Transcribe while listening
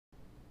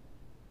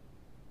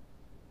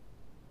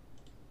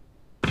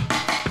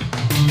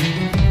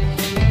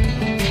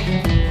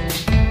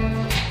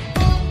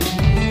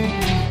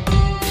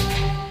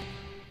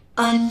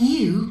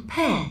new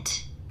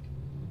pet.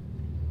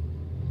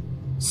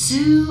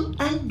 Sue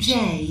and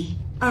Jay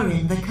are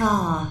in the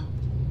car.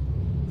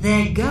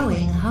 They're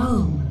going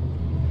home.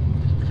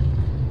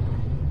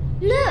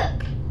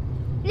 Look!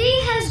 Lee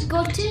has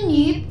got a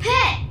new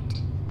pet.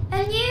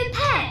 A new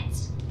pet?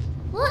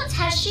 What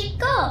has she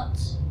got?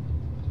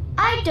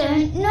 I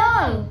don't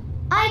know.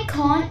 I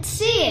can't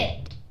see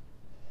it.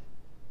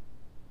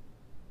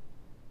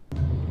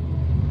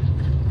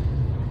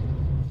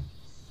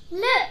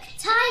 Look,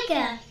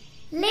 Tiger.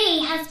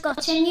 Lee has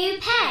got a new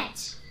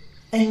pet.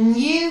 A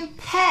new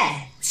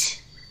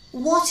pet?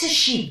 What has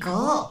she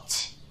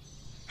got?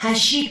 Has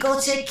she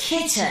got a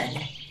kitten?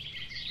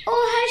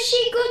 Or has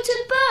she got a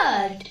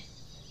bird?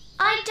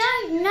 I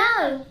don't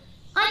know.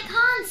 I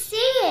can't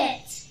see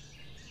it.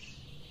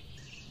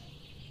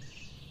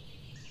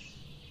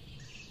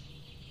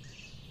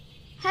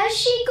 Has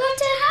she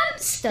got a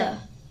hamster?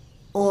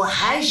 Or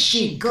has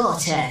she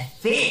got a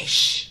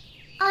fish?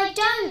 I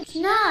don't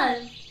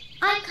know.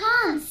 I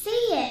can't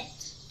see it.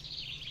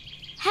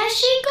 Has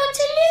she got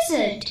a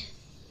lizard?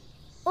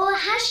 Or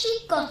has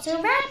she got a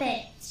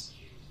rabbit?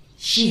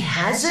 She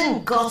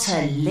hasn't got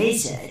a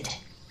lizard.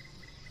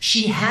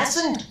 She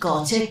hasn't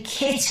got a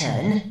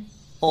kitten,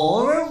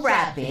 or a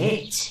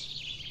rabbit,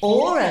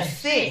 or a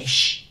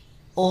fish,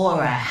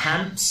 or a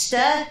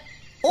hamster,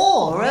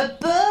 or a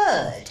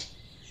bird.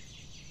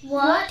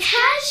 What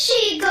has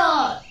she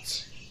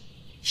got?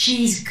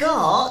 She's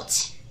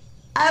got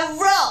a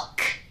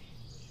rock.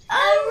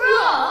 A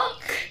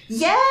rock?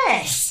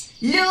 Yes,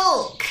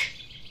 look.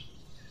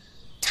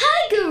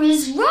 Tiger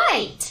is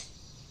right.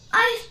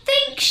 I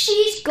think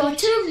she's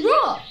got a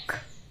rock.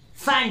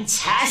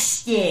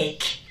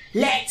 Fantastic.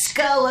 Let's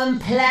go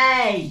and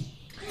play.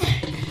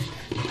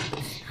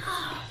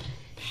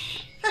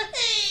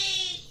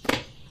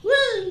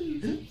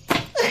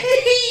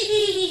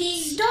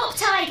 Stop,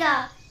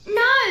 Tiger.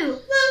 No.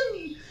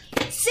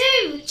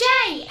 Sue,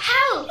 Jay,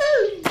 help.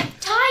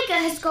 Tiger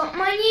has got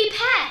my new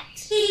pet.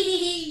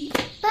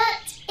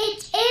 But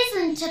it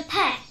isn't a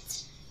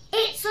pet.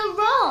 It's a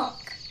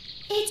rock.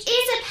 It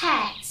is a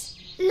pet.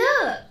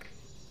 Look.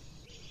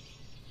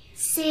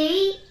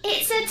 See,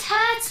 it's a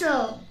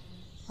turtle.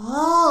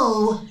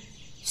 Oh,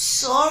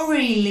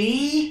 sorry,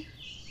 Lee.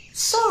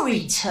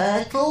 Sorry,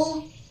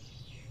 Turtle.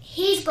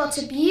 He's got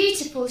a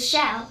beautiful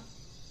shell.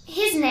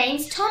 His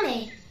name's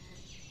Tommy.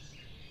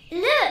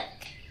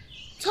 Look,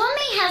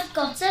 Tommy has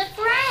got a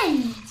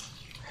friend.